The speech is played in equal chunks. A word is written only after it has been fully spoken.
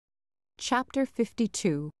Chapter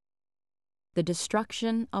 52. The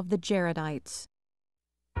Destruction of the Jaredites.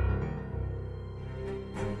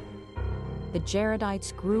 The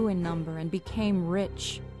Jaredites grew in number and became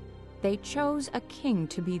rich. They chose a king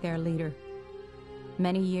to be their leader.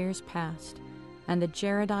 Many years passed, and the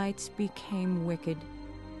Jaredites became wicked.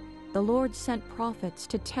 The Lord sent prophets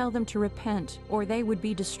to tell them to repent, or they would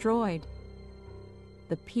be destroyed.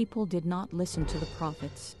 The people did not listen to the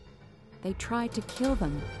prophets. They tried to kill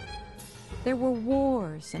them. There were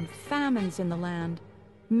wars and famines in the land.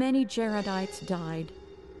 Many Jaredites died.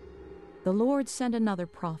 The Lord sent another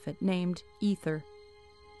prophet named Ether.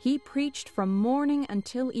 He preached from morning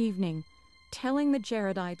until evening, telling the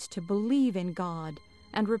Jaredites to believe in God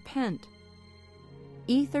and repent.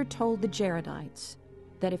 Ether told the Jaredites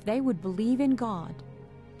that if they would believe in God,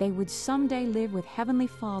 they would someday live with Heavenly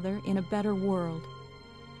Father in a better world.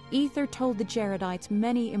 Ether told the Jaredites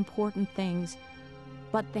many important things,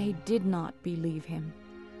 but they did not believe him.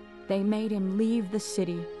 They made him leave the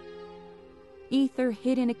city. Ether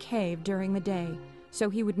hid in a cave during the day so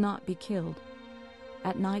he would not be killed.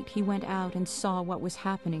 At night he went out and saw what was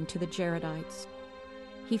happening to the Jaredites.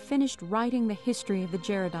 He finished writing the history of the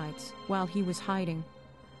Jaredites while he was hiding.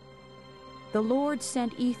 The Lord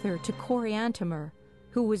sent Ether to Coriantumr,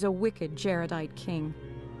 who was a wicked Jaredite king.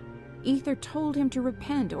 Ether told him to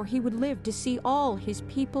repent or he would live to see all his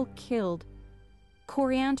people killed.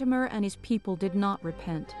 Coriantumr and his people did not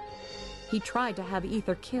repent. He tried to have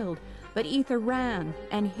Ether killed, but Ether ran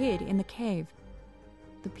and hid in the cave.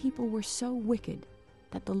 The people were so wicked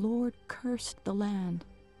that the Lord cursed the land.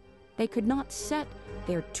 They could not set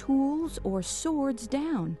their tools or swords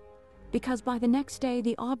down, because by the next day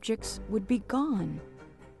the objects would be gone.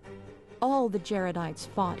 All the Jaredites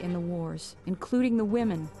fought in the wars, including the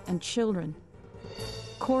women and children.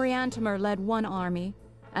 Coriantumr led one army,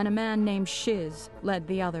 and a man named Shiz led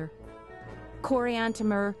the other.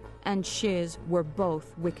 Coriantumr and Shiz were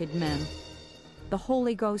both wicked men. The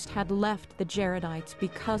Holy Ghost had left the Jaredites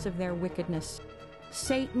because of their wickedness.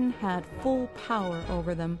 Satan had full power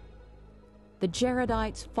over them. The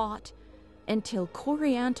Jaredites fought until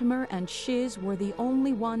Coriantumr and Shiz were the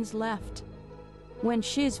only ones left. When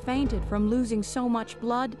Shiz fainted from losing so much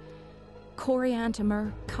blood,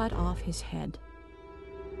 Coriantumr cut off his head.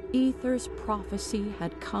 Ether's prophecy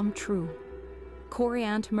had come true.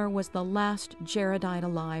 Coriantumr was the last Jaredite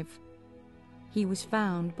alive. He was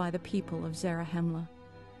found by the people of Zarahemla.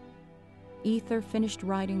 Ether finished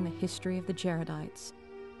writing the history of the Jaredites.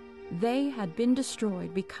 They had been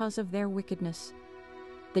destroyed because of their wickedness.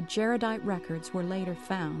 The Jaredite records were later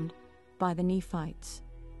found by the Nephites.